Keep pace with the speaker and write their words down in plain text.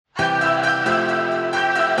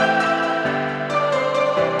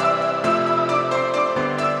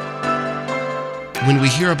When we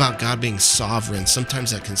hear about God being sovereign,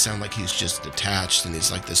 sometimes that can sound like he's just detached and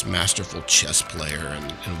he's like this masterful chess player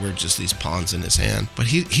and we're just these pawns in his hand. But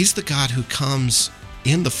he's the God who comes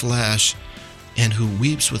in the flesh and who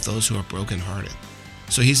weeps with those who are brokenhearted.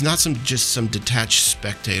 So he's not just some detached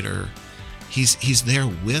spectator. He's there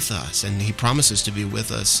with us, and he promises to be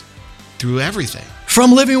with us through everything.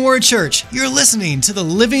 From Living Word Church, you're listening to the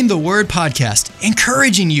Living the Word podcast,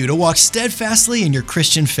 encouraging you to walk steadfastly in your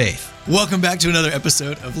Christian faith. Welcome back to another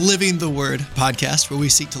episode of Living the Word podcast, where we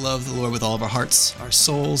seek to love the Lord with all of our hearts, our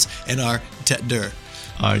souls, and our tête d'oeuvre.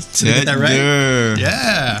 Our Did I get that right? d'oeuvre.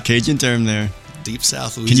 Yeah. Cajun term there. Deep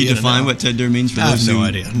South Can Louisiana. you define what tête d'oeuvre means for I have those no who...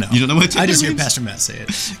 idea. No. You don't know what tête d'oeuvre I just hear means? Pastor Matt say it.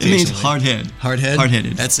 It means hard head. Hard head?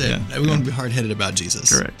 Hard-headed. That's it. Yeah. We want to be hard-headed about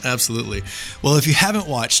Jesus. Correct. Absolutely. Well, if you haven't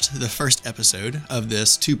watched the first episode of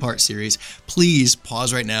this two-part series, please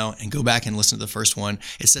pause right now and go back and listen to the first one.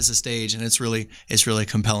 It sets the stage, and it's really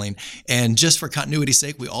compelling. And just for continuity's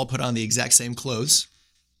sake, we all put on the exact same clothes.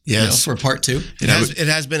 Yes. For part two. It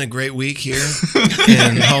has been a great week here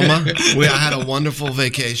in Homa. I had a wonderful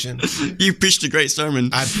vacation. You preached a great sermon.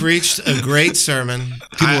 I preached a great sermon.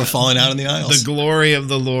 People were falling out in the aisles. The glory of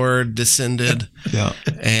the Lord descended. Yeah.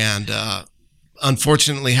 And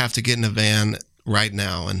unfortunately have to get in a van right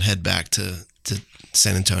now and head back to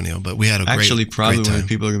San Antonio. But we had a Actually, probably great when time.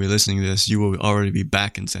 people are going to be listening to this, you will already be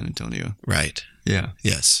back in San Antonio. Right. Yeah.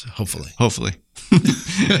 Yes. Hopefully. Hopefully.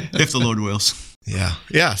 If the Lord wills. Yeah.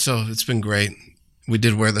 Yeah. So it's been great. We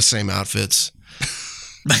did wear the same outfits.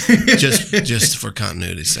 just for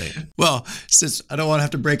continuity's sake. Well, since I don't want to have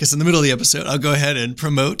to break us in the middle of the episode, I'll go ahead and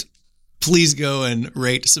promote. Please go and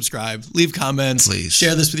rate, subscribe, leave comments, Please.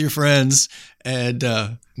 Share this with your friends, and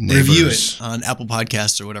review it on Apple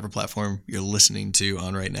Podcasts or whatever platform you're listening to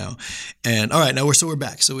on right now. And all right, now we're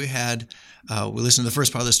back. So we listened to the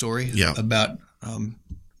first part of the story about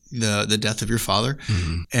the death of your father,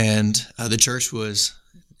 and the church was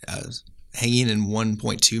hanging in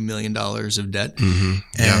 $1.2 million of debt.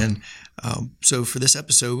 And so for this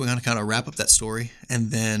episode, we're going to kind of wrap up that story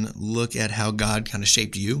and then look at how God kind of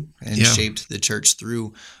shaped you and shaped the church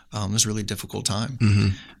through this really difficult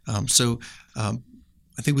time.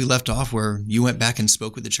 I think we left off where you went back and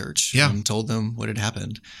spoke with the church and told them what had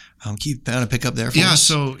happened. Can you kind of pick up there for us? Yeah,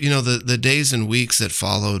 so, the days and weeks that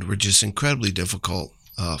followed were just incredibly difficult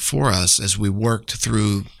for us as we worked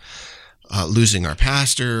through losing our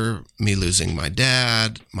pastor, me losing my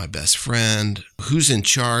dad, my best friend, who's in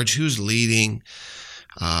charge, who's leading.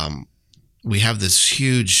 We have this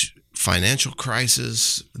huge financial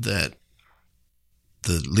crisis that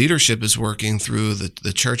the leadership is working through, that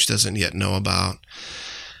the church doesn't yet know about.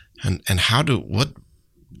 And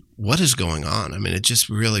what is going on? I mean, it just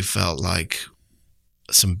really felt like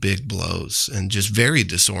some big blows and just very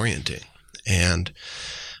disorienting. And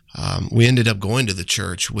we ended up going to the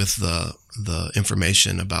church with the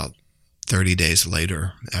information about 30 days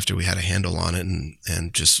later after we had a handle on it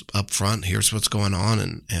and just up front, here's what's going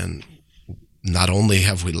on. And not only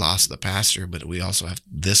have we lost the pastor, but we also have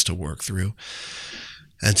this to work through.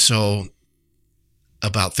 And so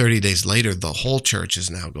about 30 days later, the whole church is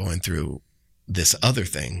now going through this other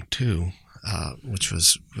thing too, which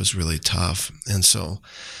was really tough. And so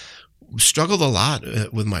struggled a lot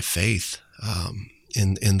with my faith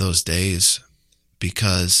in those days,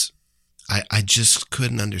 because I just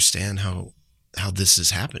couldn't understand how this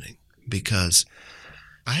is happening, because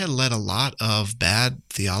I had let a lot of bad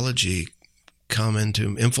theology come in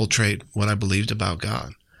to infiltrate what I believed about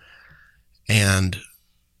God. And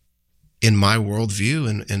in my worldview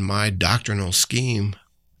and in my doctrinal scheme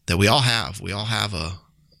that we all have a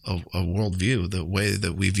worldview, the way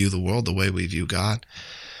that we view the world, the way we view God.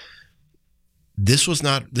 This was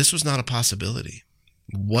not a possibility.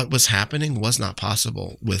 What was happening was not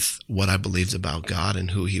possible with what I believed about God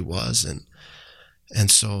and who he was.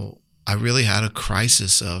 And so I really had a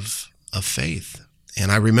crisis of faith.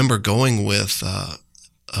 And I remember going with a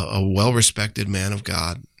well-respected man of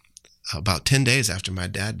God about 10 days after my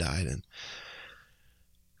dad died, and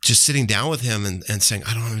just sitting down with him and saying,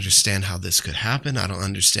 I don't understand how this could happen. I don't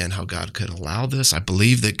understand how God could allow this. I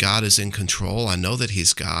believe that God is in control. I know that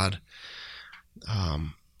he's God.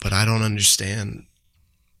 But I don't understand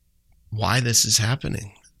why this is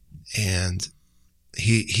happening. And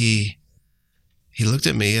he looked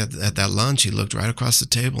at me at that lunch. He looked right across the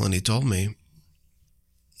table and he told me,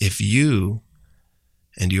 if you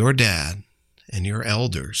and your dad and your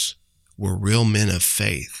elders were real men of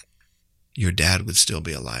faith, your dad would still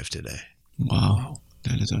be alive today. Wow.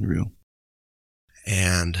 That is unreal.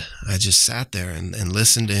 And I just sat there and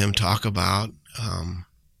listened to him talk about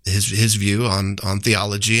his view on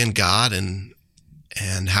theology and God and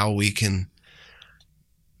how we can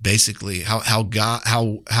basically how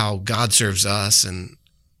God serves us, and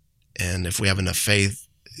if we have enough faith,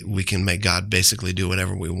 we can make God basically do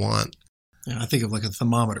whatever we want. Yeah, I think of like a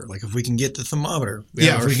thermometer. Like if we can get the thermometer,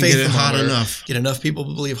 if we can get it hot enough, get enough people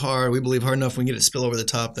to believe hard, we believe hard enough, we can get it spill over the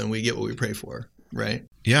top, then we get what we pray for, right?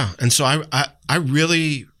 Yeah, and so I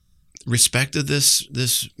really respected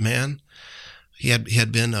this man. He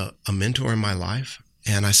had been a mentor in my life,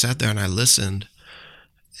 and I sat there and I listened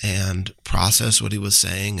and processed what he was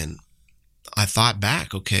saying, and I thought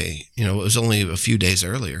back, okay, it was only a few days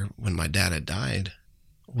earlier when my dad had died.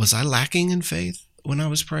 Was I lacking in faith when I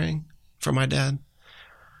was praying for my dad?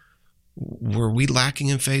 Were we lacking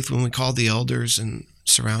in faith when we called the elders and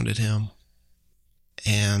surrounded him?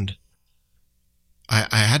 And I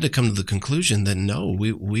had to come to the conclusion that no,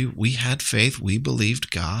 we had faith, we believed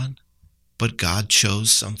God, but God chose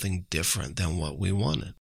something different than what we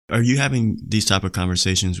wanted. Are you having these type of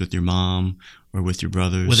conversations with your mom or with your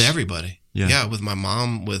brothers? With everybody. Yeah, with my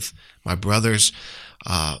mom, with my brothers.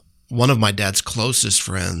 One of my dad's closest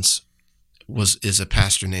friends is a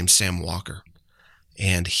pastor named Sam Walker.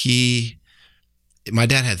 And my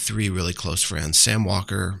dad had 3 really close friends, Sam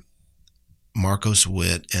Walker, Marcos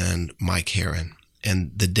Witt, and Mike Heron.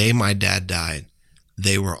 And the day my dad died,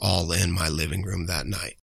 they were all in my living room that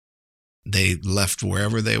night. They left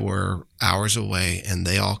wherever they were, hours away, and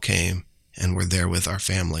they all came and were there with our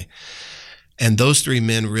family. And those 3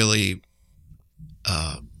 men really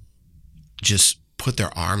just put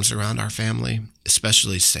their arms around our family,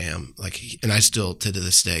 especially Sam. And I still, to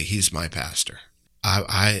this day, he's my pastor.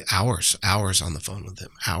 I hours on the phone with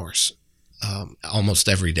him, hours, almost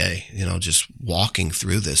every day, just walking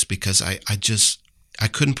through this, because I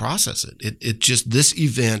couldn't process it. It just, this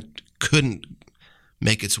event couldn't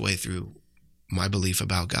make its way through my belief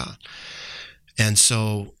about God. And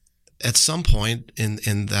so at some point in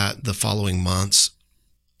the following months,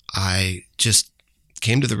 I just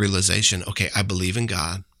came to the realization, okay, I believe in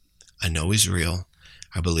God. I know he's real.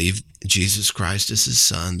 I believe Jesus Christ is his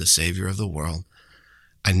son, the Savior of the world.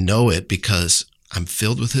 I know it because I'm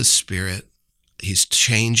filled with his Spirit. He's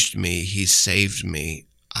changed me. He's saved me.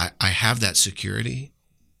 I have that security,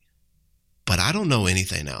 but I don't know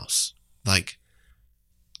anything else.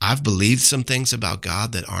 I've believed some things about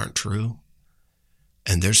God that aren't true,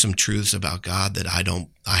 and there's some truths about God that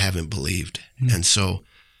I haven't believed. Mm-hmm. And so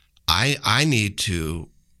I need to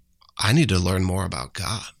learn more about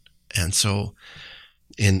God. And so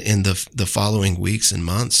in the following weeks and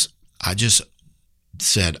months, I just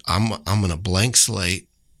said, I'm going to blank slate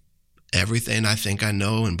everything I think I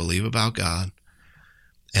know and believe about God,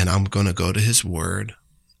 and I'm going to go to his word,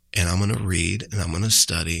 and I'm going to read, and I'm going to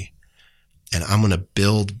study, and I'm going to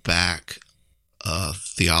build back a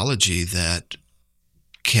theology that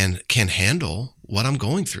can handle what I'm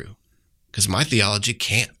going through, because my theology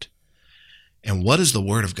can't. And what does the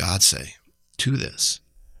word of God say to this?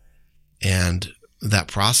 And that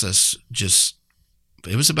process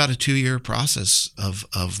it was about a 2-year process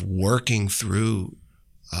of working through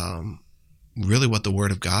really what the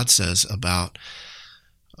word of God says about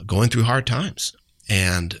going through hard times.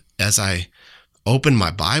 And as I opened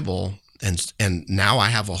my Bible, and now I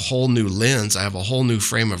have a whole new lens, I have a whole new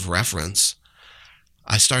frame of reference,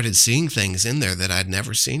 I started seeing things in there that I'd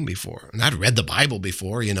never seen before. And I'd read the Bible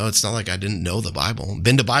before, it's not like I didn't know the Bible,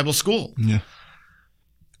 been to Bible school. Yeah.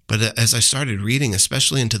 But as I started reading,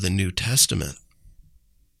 especially into the New Testament,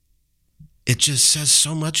 it just says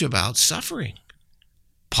so much about suffering.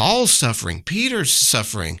 Paul's suffering, Peter's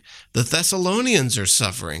suffering, the Thessalonians are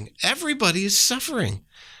suffering. Everybody is suffering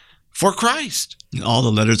for Christ. All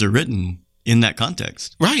the letters are written in that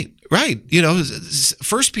context. Right.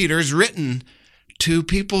 First Peter is written to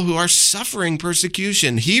people who are suffering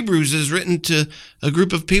persecution. Hebrews is written to a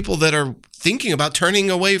group of people that are thinking about turning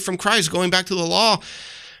away from Christ, going back to the law,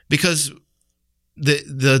 because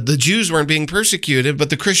the Jews weren't being persecuted, but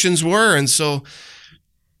the Christians were. And so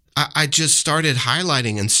I just started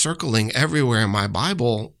highlighting and circling everywhere in my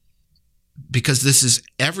Bible, because this is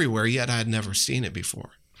everywhere, yet I had never seen it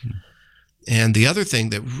before. And the other thing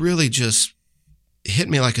that really just hit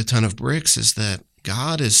me like a ton of bricks is that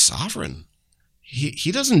God is sovereign.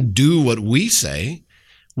 He doesn't do what we say.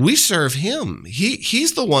 We serve him.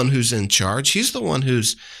 He's the one who's in charge. He's the one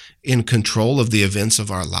who's in control of the events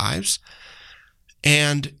of our lives.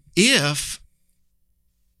 And if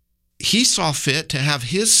he saw fit to have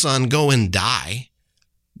his son go and die,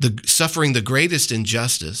 suffering the greatest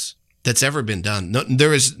injustice that's ever been done. No,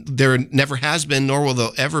 there never has been, nor will there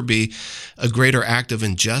ever be a greater act of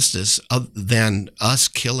injustice than us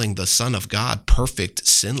killing the Son of God, perfect,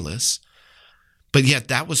 sinless. But yet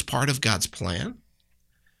that was part of God's plan.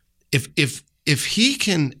 If if he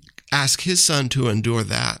can ask his son to endure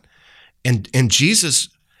that, and Jesus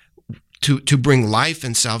to bring life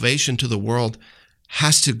and salvation to the world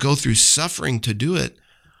has to go through suffering to do it,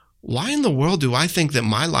 why in the world do I think that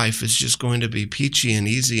my life is just going to be peachy and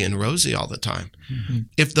easy and rosy all the time? Mm-hmm.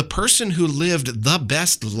 If the person who lived the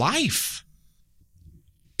best life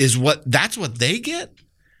that's what they get?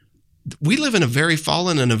 We live in a very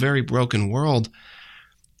fallen and a very broken world,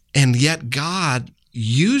 and yet God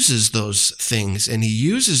uses those things, and he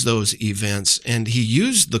uses those events, and he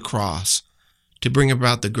used the cross to bring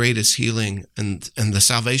about the greatest healing and the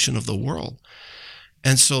salvation of the world.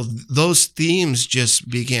 And so those themes just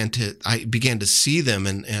I began to see them,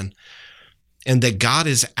 and that God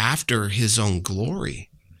is after his own glory.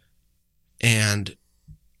 And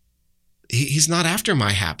he's not after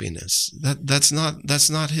my happiness. That's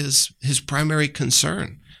not his primary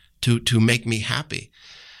concern, to make me happy.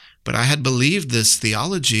 But I had believed this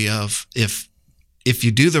theology of if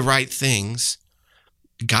you do the right things,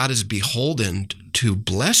 God is beholden to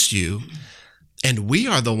bless you, and we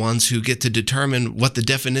are the ones who get to determine what the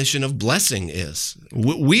definition of blessing is.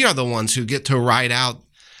 We are the ones who get to write out,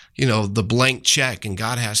 the blank check, and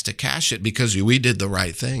God has to cash it because we did the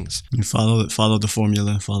right things. You follow the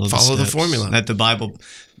formula. Follow the formula. That the Bible,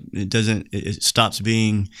 it stops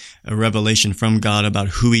being a revelation from God about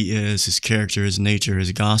who he is, his character, his nature,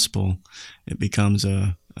 his gospel. It becomes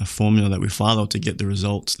a formula that we follow to get the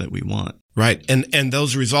results that we want. Right. And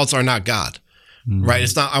those results are not God. Mm-hmm. Right.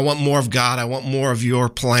 It's not, I want more of God. I want more of your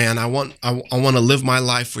plan. I want to live my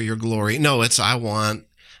life for your glory. No, it's, I want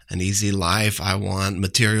an easy life. I want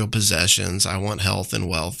material possessions. I want health and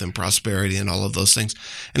wealth and prosperity and all of those things.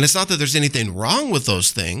 And it's not that there's anything wrong with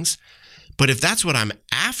those things, but if that's what I'm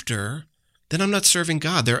after, then I'm not serving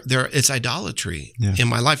God. It's idolatry in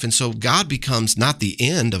my life. And so God becomes not the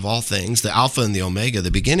end of all things, the Alpha and the Omega, the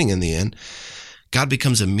beginning and the end. God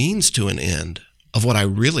becomes a means to an end of what I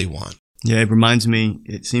really want. Yeah,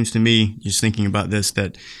 it seems to me, just thinking about this,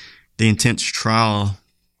 that the intense trial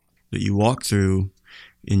that you walk through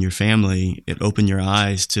in your family, it opened your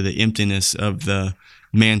eyes to the emptiness of the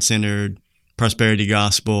man-centered prosperity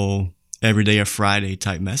gospel, every day of Friday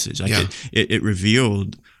type message. It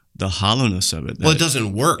revealed the hollowness of it. Well, it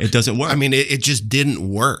doesn't work. It doesn't work. I mean, it just didn't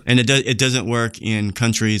work. And it doesn't work in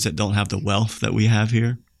countries that don't have the wealth that we have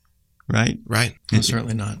here, right? Right. No,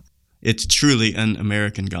 certainly not. It's truly an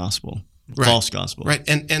American gospel, false gospel. Right.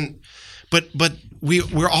 But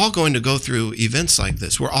we're all going to go through events like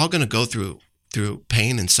this. We're all going to go through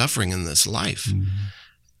pain and suffering in this life. Mm-hmm.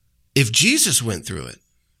 If Jesus went through it,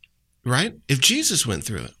 right? If Jesus went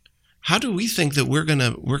through it, how do we think that we're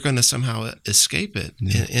gonna somehow escape it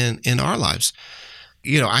in our lives?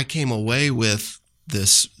 I came away with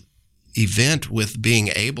this event with being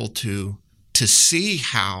able to see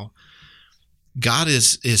how God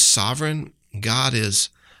is sovereign. God is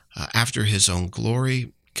after his own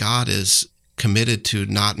glory. God is committed to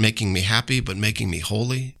not making me happy, but making me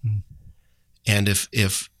holy. Mm-hmm. And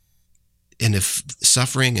if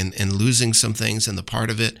suffering and losing some things and the part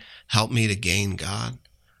of it help me to gain God,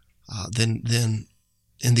 then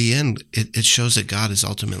in the end, it shows that God is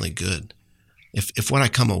ultimately good. If what I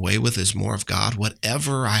come away with is more of God,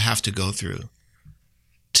 whatever I have to go through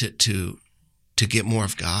to get more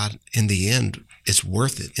of God, in the end, it's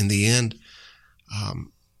worth it. In the end,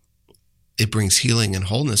 it brings healing and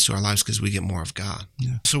wholeness to our lives because we get more of God.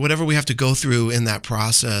 Yeah. So whatever we have to go through in that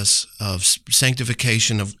process of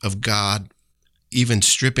sanctification of God, even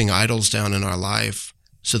stripping idols down in our life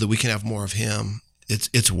so that we can have more of him,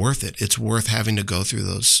 it's worth it. It's worth having to go through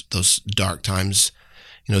those dark times.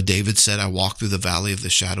 David said, I walk through the valley of the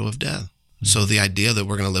shadow of death. Mm-hmm. So the idea that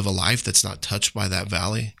we're going to live a life that's not touched by that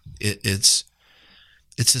valley, it's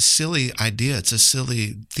a silly idea. It's a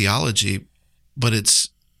silly theology, but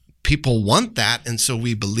people want that, and so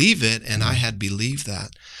we believe it, and I had believed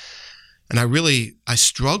that. And I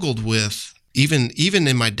struggled with, even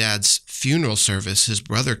in my dad's funeral service, his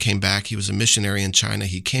brother came back. He was a missionary in China.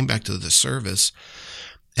 He came back to the service,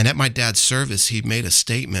 and at my dad's service, he made a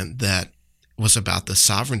statement that was about the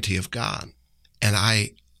sovereignty of God. And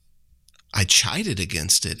I chided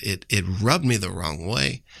against it. It rubbed me the wrong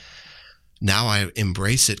way. Now I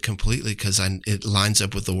embrace it completely because it lines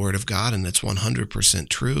up with the Word of God, and it's 100%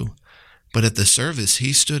 true. But at the service,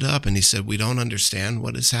 he stood up and he said, we don't understand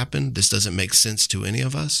what has happened. This doesn't make sense to any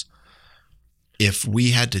of us. If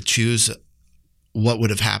we had to choose what would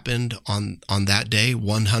have happened on that day,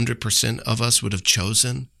 100% of us would have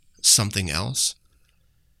chosen something else.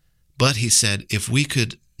 But he said, if we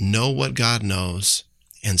could know what God knows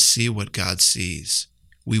and see what God sees,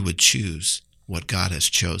 we would choose what God has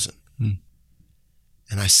chosen.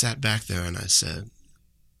 And I sat back there and I said,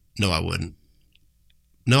 no, I wouldn't.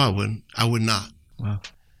 No, I wouldn't. I would not. Wow.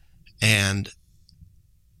 And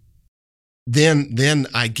then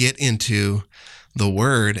I get into the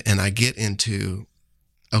Word, and I get into,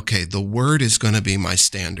 okay, the Word is going to be my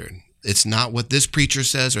standard. It's not what this preacher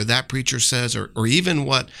says or that preacher says, or even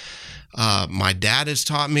what my dad has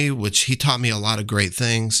taught me, which he taught me a lot of great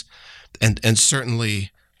things. And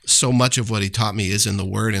certainly so much of what he taught me is in the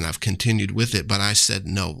Word, and I've continued with it. But I said,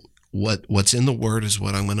 no, what's in the Word is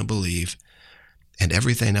what I'm going to believe. And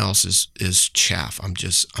everything else is chaff. I'm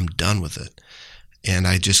done with it. And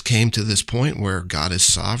I just came to this point where God is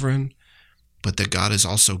sovereign, but that God is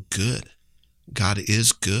also good. God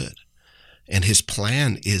is good, and his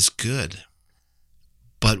plan is good.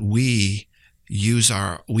 But we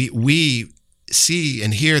see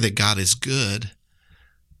and hear that God is good,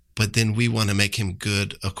 but then we want to make him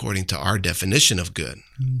good according to our definition of good.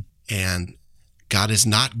 Mm. And God is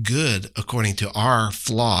not good according to our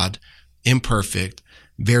flawed, imperfect,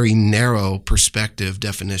 very narrow perspective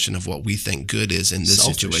definition of what we think good is in this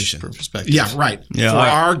situation. Perspective. Yeah, right. Yeah, for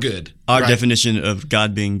our good. Our right. definition of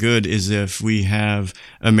God being good is if we have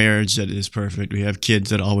a marriage that is perfect, we have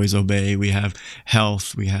kids that always obey, we have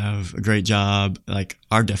health, we have a great job, like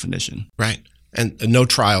our definition. Right. And no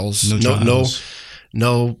trials,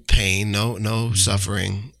 no pain, no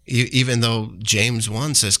suffering. Even though James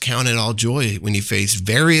 1 says, count it all joy when you face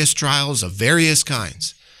various trials of various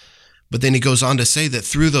kinds. But then he goes on to say that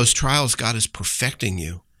through those trials, God is perfecting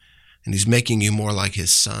you, and he's making you more like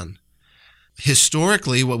his son.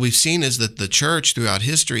 Historically, what we've seen is that the church throughout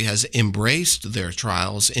history has embraced their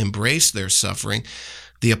trials, embraced their suffering.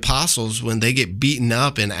 The apostles, when they get beaten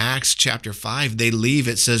up in Acts chapter 5, they leave,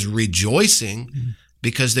 it says, rejoicing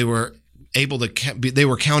because they were they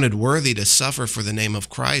were counted worthy to suffer for the name of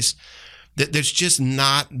Christ. There's just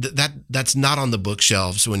not that's not on the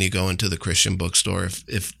bookshelves when you go into the Christian bookstore,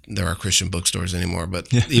 if there are Christian bookstores anymore,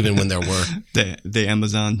 but even when there were. The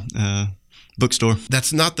Amazon bookstore.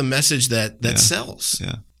 That's not the message that sells.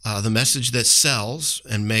 Yeah. The message that sells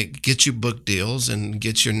and get you book deals and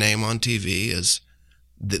gets your name on TV is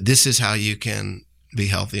this is how you can be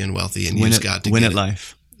healthy and wealthy and use God to win at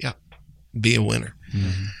life. Yeah, be a winner.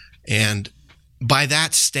 Mm-hmm. And by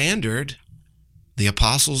that standard, the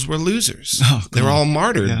apostles were losers. They were all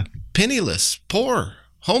martyred, penniless, poor,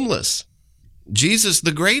 homeless. Jesus,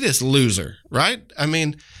 the greatest loser, right? I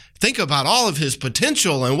mean, think about all of his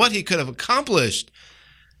potential and what he could have accomplished.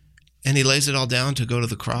 And he lays it all down to go to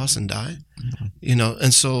the cross and die. Mm-hmm.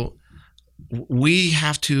 And so we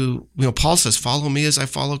have to, Paul says, follow me as I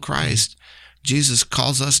follow Christ. Jesus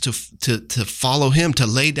calls us to follow him, to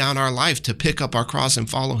lay down our life, to pick up our cross and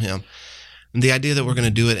follow him. And the idea that we're going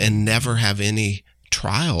to do it and never have any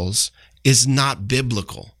trials is not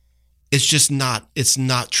biblical. It's just not, it's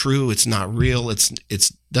not true. It's not real.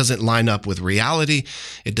 It doesn't line up with reality.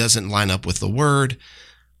 It doesn't line up with the word.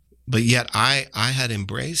 But yet I had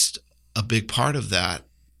embraced a big part of that.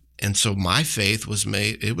 And so my faith was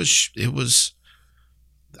made,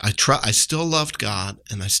 I still loved God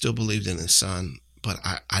and I still believed in his son, but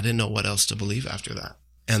I didn't know what else to believe after that.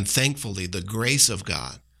 And thankfully, by the grace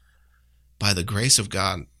of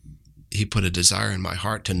God, he put a desire in my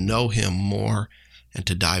heart to know him more and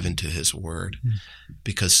to dive into his word.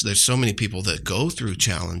 Because there's so many people that go through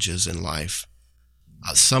challenges in life,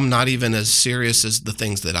 some not even as serious as the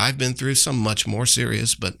things that I've been through, some much more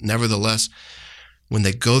serious, but nevertheless, when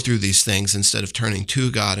they go through these things, instead of turning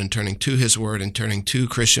to God and turning to his word and turning to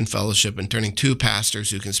Christian fellowship and turning to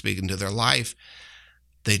pastors who can speak into their life,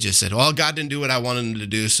 they just said, well, God didn't do what I wanted him to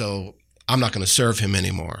do, so I'm not going to serve him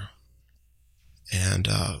anymore. And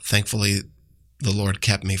thankfully, the Lord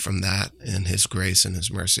kept me from that in his grace and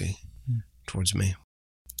his mercy towards me.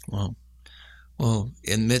 Wow. Well,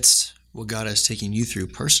 amidst what God has taken you through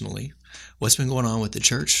personally, what's been going on with the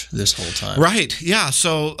church this whole time? Right. Yeah.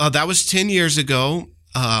 So that was 10 years ago.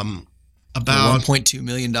 About $1.2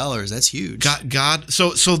 million. That's huge. God.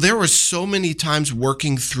 So there were so many times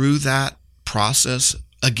working through that process,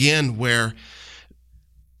 again, where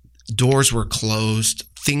doors were closed,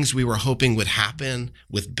 things we were hoping would happen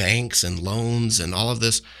with banks and loans and all of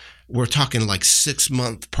this. We're talking like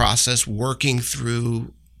 6-month process, working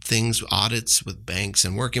through things, audits with banks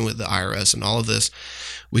and working with the IRS and all of this.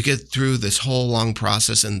 We get through this whole long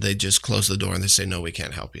process and they just close the door and they say, no, we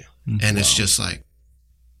can't help you. And It's just like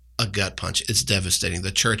a gut punch. It's devastating.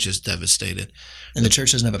 The church is devastated. And the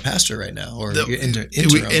church doesn't have a pastor right now, or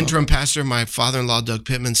interim pastor. My father-in-law, Doug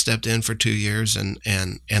Pittman, stepped in for 2 years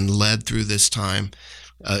and led through this time.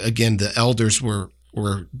 Again, the elders were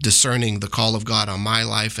were discerning the call of God on my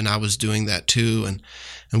life, and I was doing that too.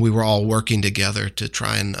 And we were all working together to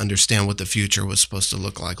try and understand what the future was supposed to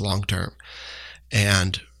look like long term.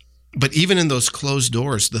 But even in those closed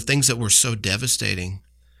doors, the things that were so devastating,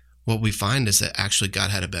 what we find is that actually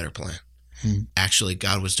God had a better plan. Actually,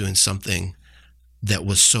 God was doing something that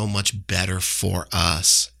was so much better for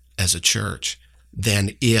us as a church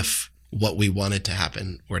than if what we wanted to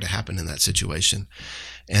happen were to happen in that situation.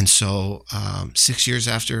 And so 6 years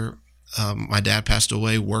after my dad passed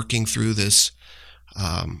away, working through this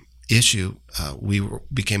issue, we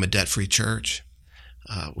became a debt-free church.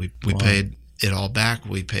 We paid it all back.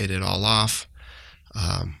 We paid it all off.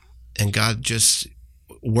 And God just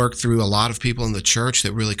worked through a lot of people in the church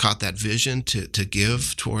that really caught that vision to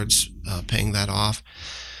give towards paying that off.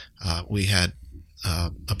 We had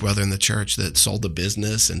a brother in the church that sold the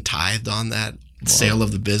business and tithed on that sale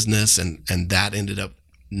of the business, and that ended up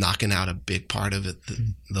knocking out a big part of it,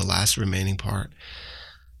 the last remaining part.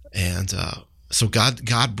 And so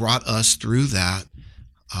God brought us through that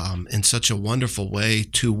in such a wonderful way,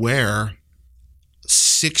 to where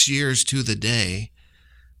 6 years to the day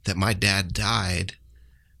that my dad died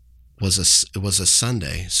was a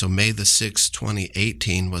Sunday. So May the 6th,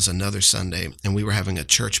 2018 was another Sunday, and we were having a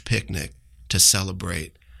church picnic to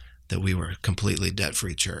celebrate that we were a completely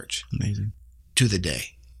debt-free church. Amazing. To the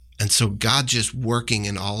day. And so God just working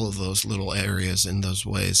in all of those little areas in those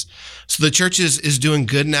ways. So the church is doing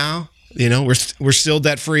good now. You know, we're still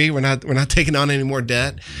debt-free. We're not taking on any more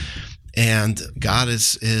debt. And God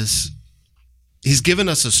is He's given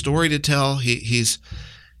us a story to tell.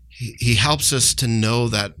 He helps us to know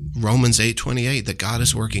that Romans 8:28, that God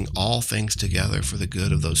is working all things together for the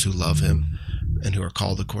good of those who love him and who are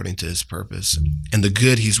called according to his purpose. And the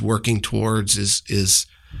good he's working towards is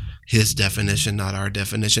his definition, not our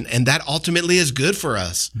definition. And that ultimately is good for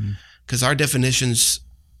us, because our definitions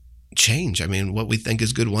change. I mean, what we think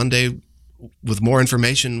is good one day, with more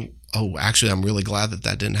information, actually, I'm really glad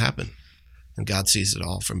that didn't happen. And God sees it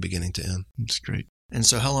all from beginning to end. That's great. And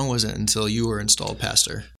so how long was it until you were installed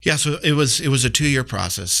pastor? Yeah, so it was a 2-year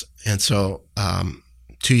process. And so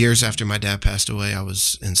 2 years after my dad passed away, I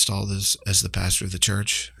was installed as the pastor of the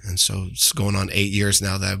church. And so it's going on 8 years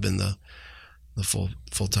now that I've been the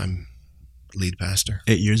full-time lead pastor.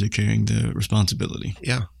 8 years of carrying the responsibility.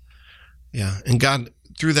 Yeah. And God,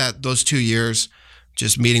 through those 2 years,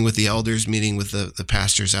 just meeting with the elders, meeting with the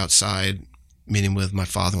pastors outside, meeting with my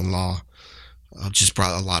father-in-law, just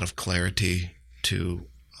brought a lot of clarity to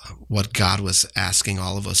what God was asking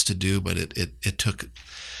all of us to do. But it took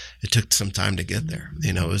some time to get there.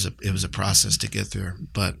 You know, it was a process to get there.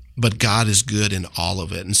 But God is good in all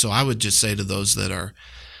of it. And so I would just say to those that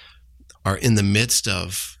are in the midst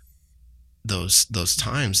of those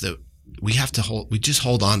times, that we just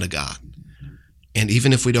hold on to God. And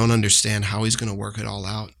even if we don't understand how he's going to work it all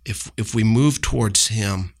out, if we move towards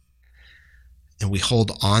him and we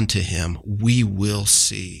hold on to him, we will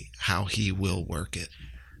see how he will work it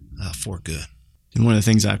for good. And one of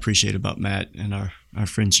the things I appreciate about Matt and our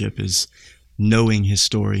friendship is knowing his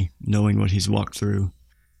story, knowing what he's walked through,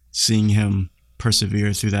 seeing him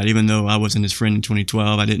persevere through that. Even though I wasn't his friend in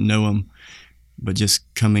 2012, I didn't know him, but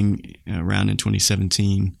just coming around in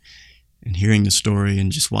 2017 and hearing the story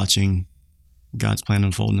and just watching God's plan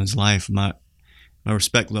unfold in his life, my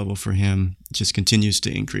respect level for him just continues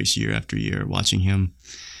to increase year after year, watching him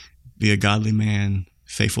be a godly man,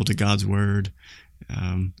 faithful to God's word.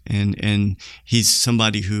 And he's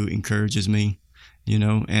somebody who encourages me,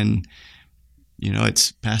 and,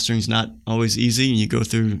 it's pastoring's not always easy, and you go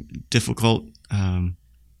through difficult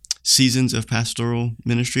seasons of pastoral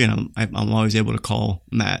ministry, and I'm always able to call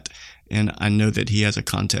Matt, and I know that he has a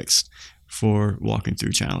context for walking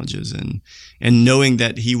through challenges, and knowing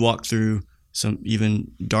that he walked through some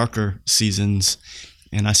even darker seasons,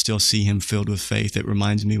 and I still see him filled with faith. It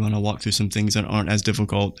reminds me when I walk through some things that aren't as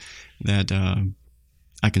difficult that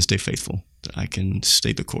I can stay faithful, that I can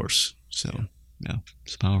stay the course. So, yeah,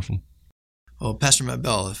 it's powerful. Well, Pastor Matt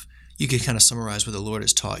Bell, if you could kind of summarize what the Lord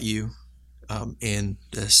has taught you in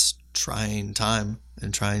this trying time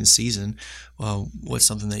and trying season, well, what's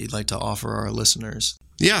something that you'd like to offer our listeners?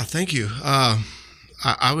 Yeah, thank you.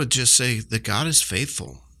 I would just say that God is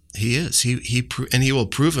faithful. He is. And he will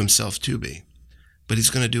prove himself to be. But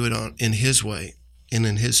he's going to do it in his way and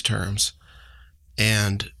in his terms.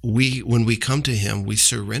 And when we come to him, we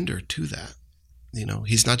surrender to that.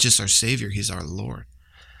 He's not just our Savior, he's our Lord.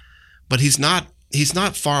 But he's not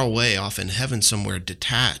far away off in heaven somewhere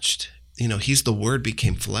detached. He's the Word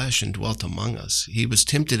became flesh and dwelt among us. He was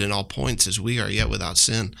tempted in all points as we are, yet without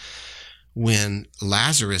sin. When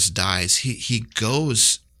Lazarus dies, he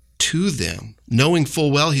goes to them, knowing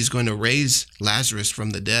full well he's going to raise Lazarus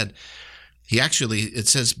from the dead. It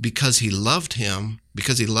says, because he loved them,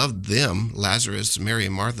 Lazarus, Mary,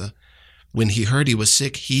 and Martha, when he heard he was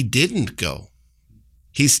sick, he didn't go.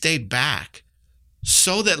 He stayed back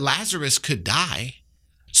so that Lazarus could die,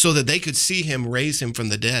 so that they could see him raise him from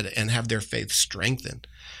the dead and have their faith strengthened.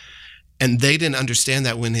 And they didn't understand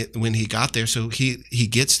that when he got there. So he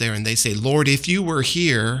gets there and they say, Lord, if you were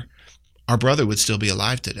here, our brother would still be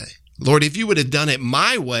alive today. Lord, if you would have done it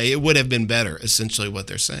my way, it would have been better, essentially what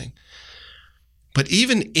they're saying. But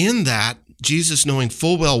even in that, Jesus knowing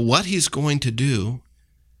full well what he's going to do,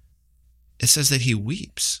 it says that he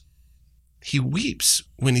weeps. He weeps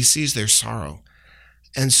when he sees their sorrow.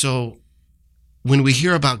 And so when we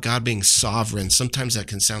hear about God being sovereign, sometimes that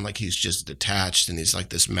can sound like he's just detached and he's like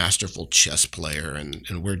this masterful chess player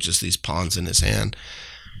and we're just these pawns in his hand.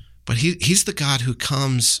 But he's the God who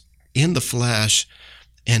comes in the flesh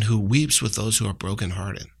and who weeps with those who are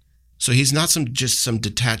brokenhearted. So he's not just some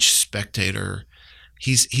detached spectator.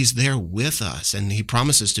 He's there with us, and he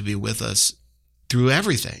promises to be with us through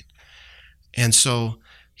everything. And so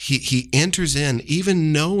he enters in,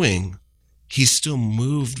 even knowing he's still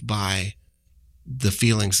moved by the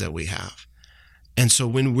feelings that we have. And so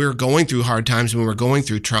when we're going through hard times, when we're going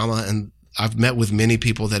through trauma, and I've met with many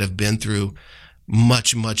people that have been through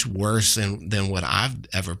much, much worse than what I've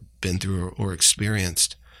ever been through or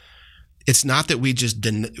experienced. It's not that we just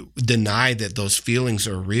deny that those feelings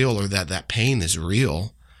are real or that pain is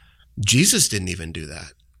real. Jesus didn't even do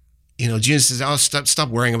that. Jesus says, "Oh, stop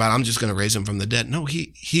worrying about it. I'm just going to raise him from the dead." No,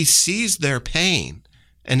 he sees their pain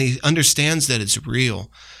and he understands that it's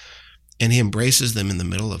real, and he embraces them in the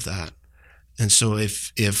middle of that. And so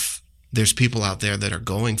if there's people out there that are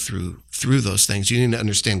going through those things, you need to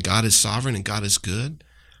understand God is sovereign and God is good,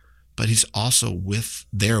 but he's also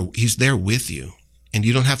he's there with you. And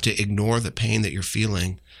you don't have to ignore the pain that you're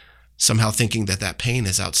feeling, somehow thinking that pain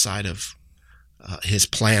is outside of his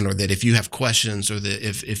plan, or that if you have questions, or that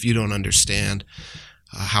if you don't understand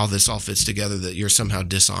how this all fits together, that you're somehow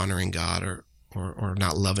dishonoring God or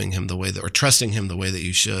not loving him the way or trusting him the way that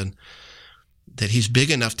you should. That he's big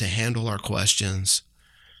enough to handle our questions,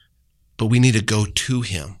 but we need to go to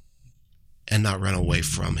him and not run away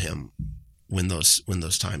from him when those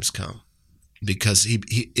times come. Because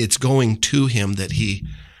it's going to him that he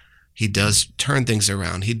does turn things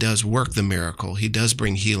around. He does work the miracle. He does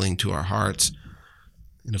bring healing to our hearts.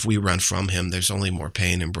 And if we run from him, there's only more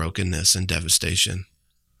pain and brokenness and devastation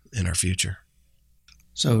in our future.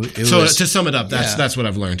 So to sum it up, that's what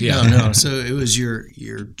I've learned. Yeah. No. So it was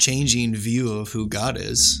your changing view of who God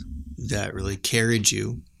is that really carried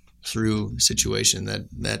you through a situation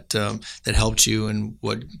that helped you and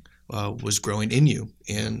what was growing in you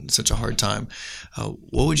in such a hard time.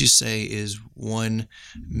 What would you say is one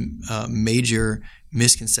major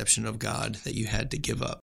misconception of God that you had to give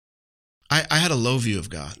up? I had a low view of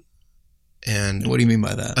God. And what do you mean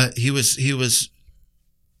by that? He was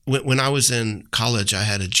when I was in college, I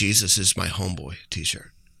had a "Jesus is my homeboy"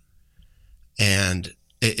 t-shirt. And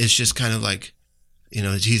it's just kind of like,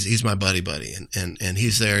 he's my buddy, and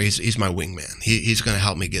he's there. He's my wingman. He's going to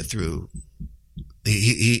help me get through.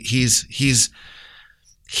 He's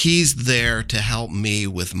there to help me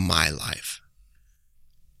with my life.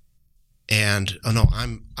 And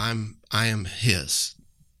I am his.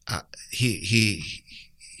 I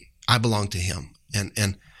belong to him,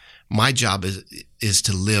 and my job is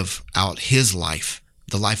to live out his life,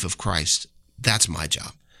 the life of Christ. That's my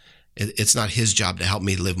job. It's not his job to help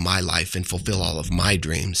me live my life and fulfill all of my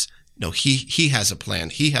dreams. No, he has a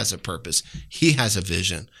plan. He has a purpose. He has a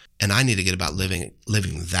vision. And I need to get about living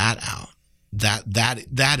that out.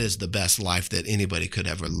 That is the best life that anybody could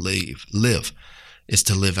ever live, is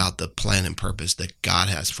to live out the plan and purpose that God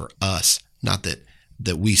has for us, not that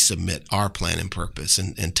we submit our plan and purpose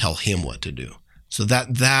and tell him what to do. So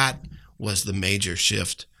that was the major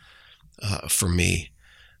shift for me,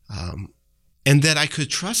 and that I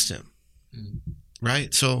could trust him,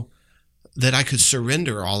 right? So that I could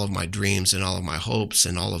surrender all of my dreams and all of my hopes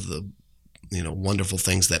and all of the wonderful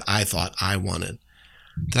things that I thought I wanted,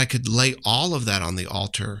 that I could lay all of that on the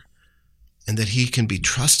altar, and that he can be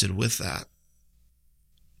trusted with that.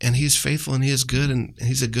 And he's faithful and he is good, and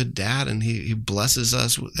he's a good dad, and he blesses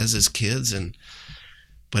us as his kids,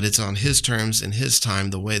 but it's on his terms and his time,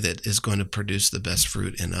 the way that is going to produce the best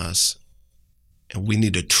fruit in us. And we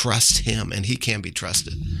need to trust him, and he can be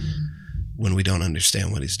trusted when we don't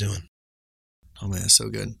understand what he's doing. Oh man, that's so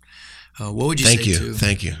good. What would you say to?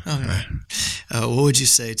 Thank you. Oh, yeah. What would you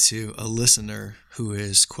say to a listener who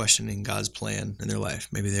is questioning God's plan in their life?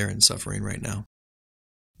 Maybe they're in suffering right now.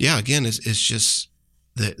 Yeah, again, it's just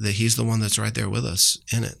that he's the one that's right there with us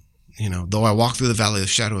in it. Though I walk through the valley of the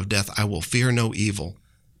shadow of death, I will fear no evil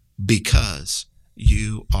because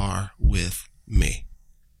you are with me.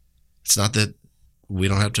 It's not that we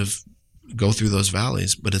don't have to go through those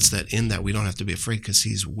valleys, but it's that in that we don't have to be afraid because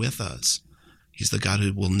he's with us. He's the God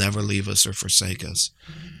who will never leave us or forsake us.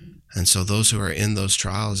 And so those who are in those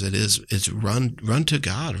trials, it's run to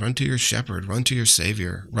God, run to your shepherd, run to your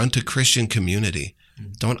Savior, run to Christian community.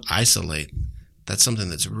 Don't isolate. That's something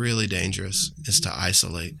that's really dangerous, is to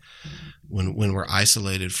isolate. When we're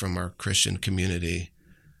isolated from our Christian community,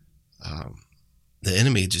 the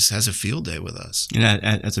enemy just has a field day with us. And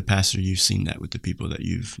as a pastor, you've seen that with the people that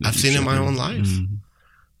I've seen in my own life.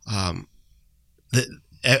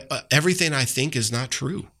 Everything I think is not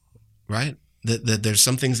true, right? That there's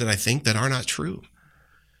some things that I think that are not true,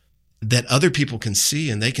 that other people can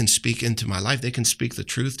see, and they can speak into my life. They can speak the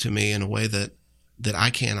truth to me in a way that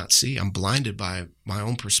I cannot see. I'm blinded by my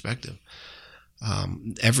own perspective.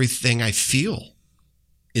 Everything I feel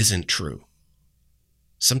isn't true.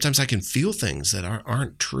 Sometimes I can feel things that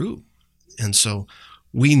aren't true. And so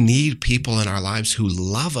we need people in our lives who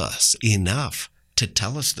love us enough to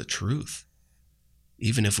tell us the truth,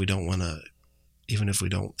 even if it's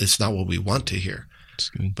not what we want to hear,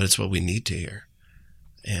 but it's what we need to hear.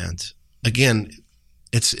 And again,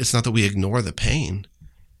 it's not that we ignore the pain.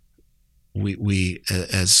 We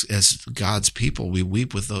as God's people, we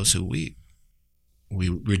weep with those who weep. We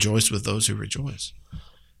rejoice with those who rejoice.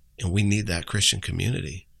 And we need that Christian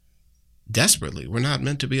community desperately. We're not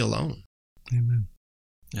meant to be alone. Amen.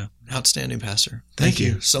 Yeah. Outstanding, Pastor. Thank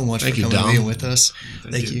you so much for coming and being with us.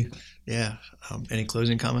 Thank you. Yeah. Any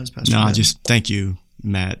closing comments, Pastor? No, just thank you,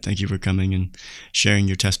 Matt. Thank you for coming and sharing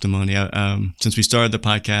your testimony. Since we started the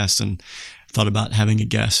podcast and thought about having a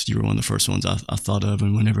guest, you were one of the first ones I thought of.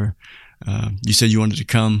 And whenever you said you wanted to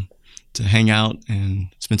come to hang out and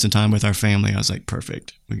spend some time with our family, I was like,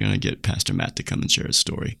 perfect. We're going to get Pastor Matt to come and share his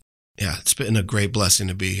story. Yeah, it's been a great blessing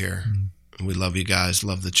to be here. Mm-hmm. We love you guys,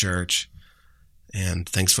 love the church. And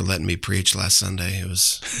thanks for letting me preach last Sunday. It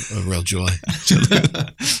was a real joy.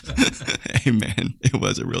 Amen. It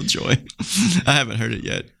was a real joy. I haven't heard it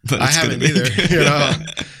yet. But I haven't either.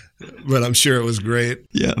 But I'm sure it was great.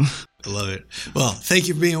 Yeah. I love it. Well, thank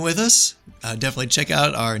you for being with us. Definitely check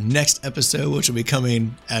out our next episode, which will be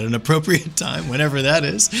coming at an appropriate time, whenever that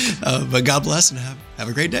is. But God bless and have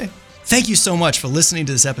a great day. Thank you so much for listening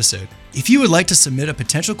to this episode. If you would like to submit a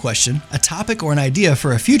potential question, a topic, or an idea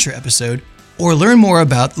for a future episode, or learn more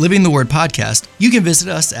about Living the Word podcast, you can visit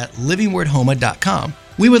us at livingwordhoma.com.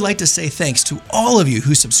 We would like to say thanks to all of you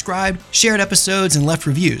who subscribed, shared episodes, and left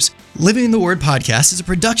reviews. Living the Word podcast is a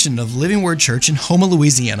production of Living Word Church in Houma,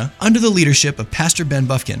 Louisiana, under the leadership of Pastor Ben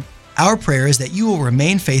Buffkin. Our prayer is that you will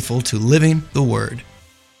remain faithful to living the Word.